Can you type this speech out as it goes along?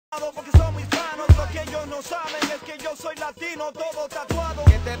ellos no saben es que yo soy latino, todo tatuado.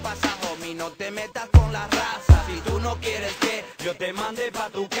 ¿Qué te pasa, homie? No te metas con la raza. Si tú no quieres que yo te mande pa'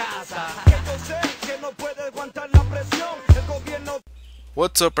 tu casa. Que yo sé que no puede aguantar la presión, el gobierno.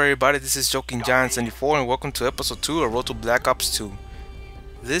 What's up, everybody? This is Joking Giant 74 and welcome to episode 2 of Road to Black Ops 2.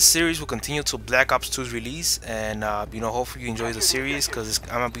 This series will continue till Black Ops 2's release, and hopefully you enjoy the series because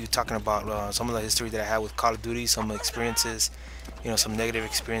I'm gonna be talking about some of the history that I had with Call of Duty, some experiences, some negative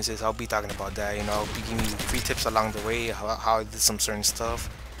experiences. I'll be talking about that. I'll be giving you free tips along the way, how I did some certain stuff,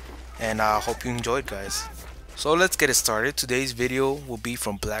 and I hope you enjoyed, guys. So let's get it started. Today's video will be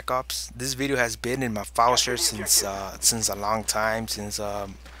from Black Ops. This video has been in my file share since a long time, since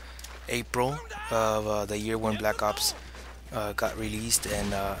April of the year when Black Ops got released,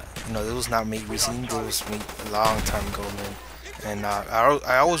 and it was not made recently. It was made a long time ago, man. And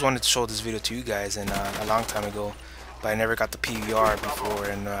I always wanted to show this video to you guys, and a long time ago, but I never got the PVR before,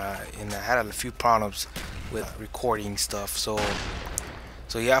 and I had a few problems with recording stuff. So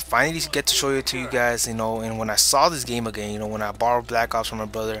yeah, I finally get to show it to you guys, and when I saw this game again, when I borrowed Black Ops from my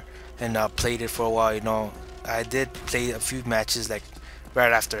brother and played it for a while, I did play a few matches like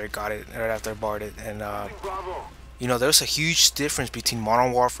right after I got it, right after I borrowed it, and there's a huge difference between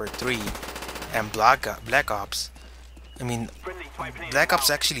Modern Warfare 3 and Black Ops. I mean, Black Ops is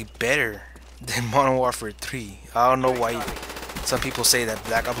actually better than Modern Warfare 3. I don't know why some people say that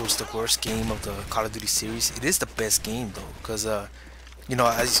Black Ops was the worst game of the Call of Duty series. It is the best game though, because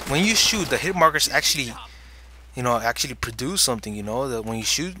when you shoot, the hit markers actually produce something. That when you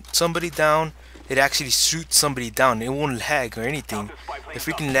shoot somebody down, it actually shoots somebody down. It won't lag or anything. The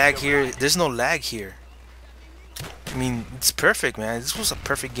freaking lag here, there's no lag here. I mean, it's perfect, man. This was a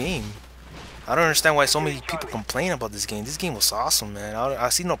perfect game. I don't understand why so many people complain about this game. This game was awesome, man. I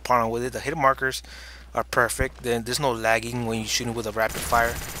see no problem with it. The hit markers are perfect. Then there's no lagging when you're shooting with a rapid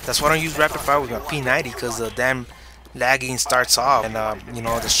fire. That's why I don't use rapid fire with my P90, because the damn lagging starts off, and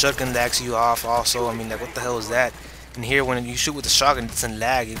the shotgun lags you off also. I mean, like, what the hell is that? And here, when you shoot with the shotgun, it doesn't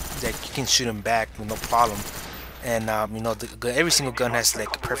lag. You can shoot them back with no problem. And every single gun has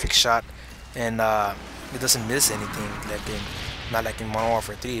like a perfect shot, and it doesn't miss anything. Not like in Modern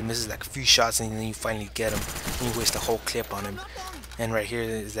Warfare 3, it misses like a few shots and then you finally get him, and you waste the whole clip on him. And right here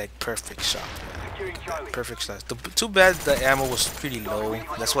is like perfect shot, man. Perfect shot. Too bad the ammo was pretty low.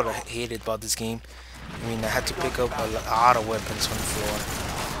 That's what I hated about this game. I mean, I had to pick up a lot of weapons on the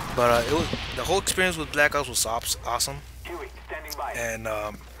floor, but the whole experience with Black Ops was awesome. And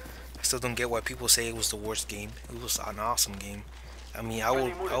I still don't get why people say it was the worst game. It was an awesome game. I mean, I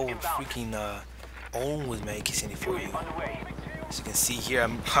would freaking own with my AK-74. As you can see here,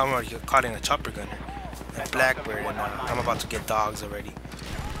 I'm already caught in a chopper gunner, a Blackbird, and I'm about to get dogs already.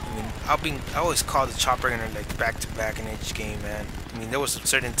 I mean, I always call the chopper gunner like back to back in each game, man. I mean, there was a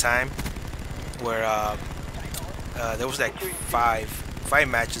certain time where there was like five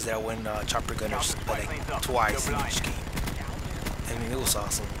matches that I went chopper gunners like twice in each game. I mean, it was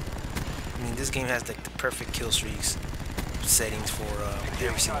awesome. I mean, this game has like the perfect kill streaks settings for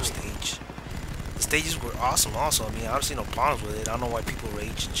every single stage. The stages were awesome also. I mean, I don't see no problems with it. I don't know why people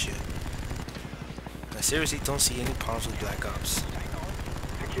rage and shit. I seriously don't see any problems with Black Ops.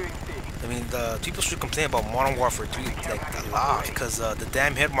 I mean, the people should complain about Modern Warfare 3 like a lot, because the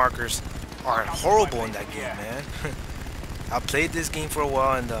damn hit markers are horrible in that game, man. I played this game for a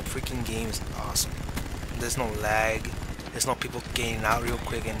while, and the freaking game is awesome. There's no lag. There's no people getting out real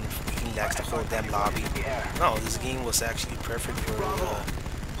quick and freaking lags the whole damn lobby. No, this game was actually perfect for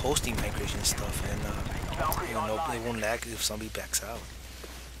hosting migration stuff, and it won't lag if somebody backs out.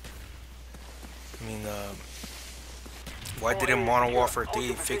 I mean, why didn't Modern Warfare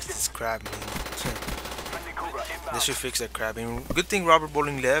 3 fix this crap, man? They should fix that crap. I mean, good thing Robert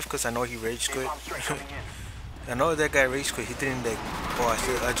Bowling left, because I know he rage quit. I know that guy rage quit. He didn't like,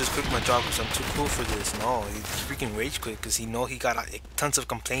 oh, I just quit my job because I'm too cool for this. No, he freaking rage quit because he got tons of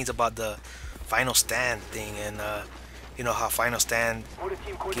complaints about the Final Stand thing, and how Final Stand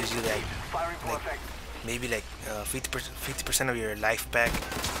gives you maybe 50% of your life back.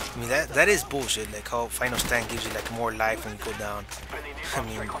 I mean, that is bullshit. Like how Final Stand gives you like more life when you go down. I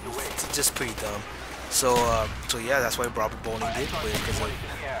mean, it's just pretty dumb. So yeah, that's why Robert Bowling did quit, because of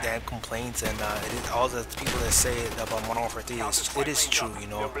damn complaints, and all the people that say about Modern Warfare 3 it is true.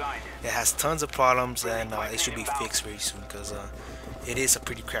 It has tons of problems, and it should be fixed very soon, because it is a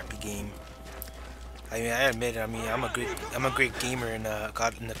pretty crappy game. I mean, I admit it. I mean, I'm a great gamer in the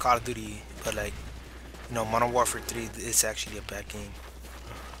Call of Duty, but like, Modern Warfare 3 is actually a bad game.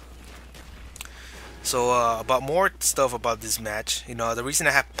 So about more stuff about this match, the reason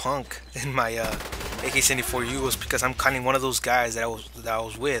I have Punk in my AK-74U was because I'm kind of one of those guys that I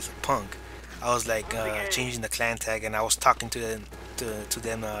was with, Punk. I was like changing the clan tag, and I was talking to them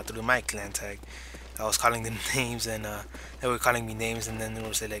through my clan tag. I was calling them names, and they were calling me names, and then they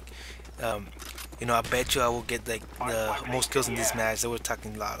would say like, you know, I bet you I will get like the most kills in this match. They were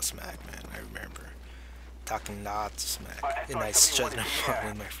talking a lot of smack, man. I remember talking lots of smack, and I shut them up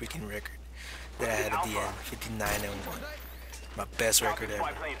with my freaking record that I had at the end, 59-1, my best record ever.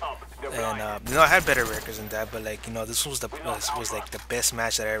 And you know, I had better records than that, but like, you know, this was like the best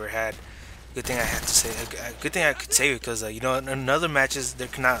match that I ever had. Good thing I had to say. Good thing I could say it, because you know, in other matches there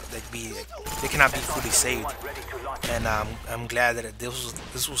cannot like be they cannot be fully saved, and I'm glad that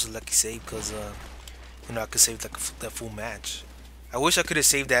this was a lucky save, because you know, I could save like the full match. I wish I could have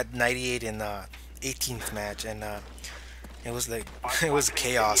saved that 98 and 18th match, and it was like it was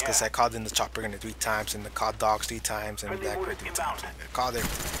chaos, because I called in the chopper gunner 3 times, and I called dogs 3 times, and blackbird 3 times. I called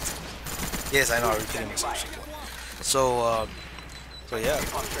everything. Yes, I know, I'm repeating myself. So yeah.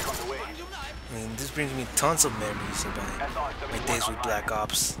 I mean, this brings me tons of memories about my days with Black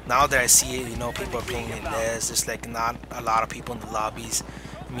Ops. Now that I see it, you know, people are playing it less. There's like not a lot of people in the lobbies.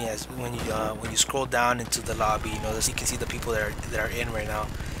 I mean, as when you scroll down into the lobby, you know, you can see the people that are in right now.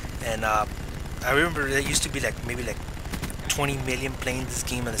 And I remember there used to be like maybe like 20 million playing this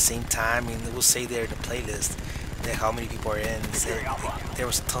game at the same time. I mean, it will say there in the playlist that how many people are in. Like, there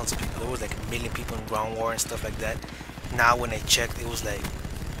was tons of people. There was like 1 million people in Ground War and stuff like that. Now when I checked, it was like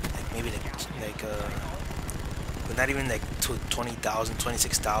maybe but not even like 20,000,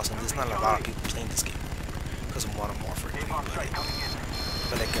 26,000. There's not a lot of people playing this game because of Modern Warfare.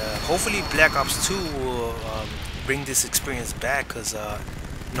 But like hopefully Black Ops 2 will bring this experience back, because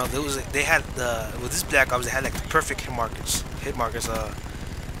you know, they had with this Black Ops, they had like the perfect hit markers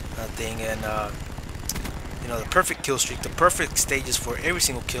thing, and you know, the perfect kill streak, the perfect stages for every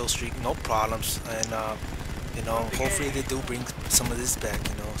single kill streak, no problems. And you know, hopefully they do bring some of this back,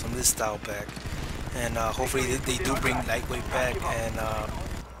 you know, some of this style back, and hopefully they do bring lightweight back, and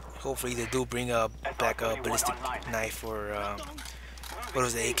hopefully they do bring back a ballistic knife, or what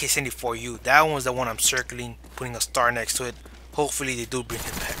was the AK-74U? That one was the one I'm circling, putting a star next to it. Hopefully they do bring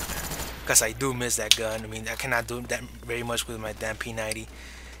it back, because I do miss that gun. I mean, I cannot do that very much with my damn P90,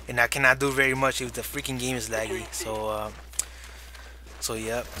 and I cannot do very much if the freaking game is laggy. So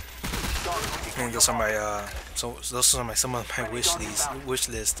yep. And those are my those are some of my wish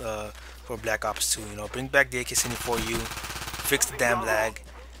list for Black Ops 2. You know, bring back the AK-74U, fix the damn lag.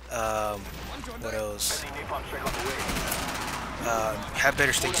 What else? Have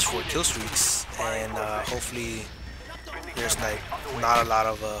better stages for kill streaks, and hopefully there's like not a lot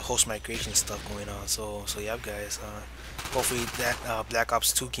of host migration stuff going on. So yeah, guys. Hopefully that Black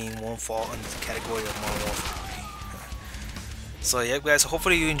Ops 2 game won't fall under the category of Modern Warfare. So yeah, guys,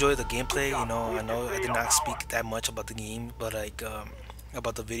 hopefully you enjoy the gameplay. You know, I know I did not speak that much about the game, but like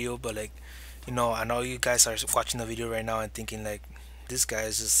about the video, but like, you know, I know you guys are watching the video right now and thinking like, this guy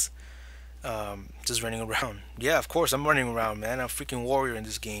is just running around. Yeah, of course I'm running around, man. I'm a freaking warrior in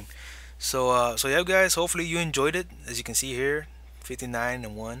this game. So yeah, guys, hopefully you enjoyed it. As you can see here,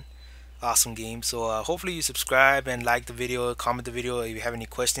 59-1. Awesome game. So hopefully you subscribe and like the video, comment the video if you have any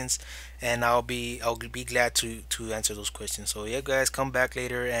questions, and I'll be glad to answer those questions. So yeah, guys, come back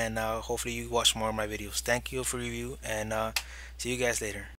later, and hopefully you watch more of my videos. Thank you for review, and see you guys later.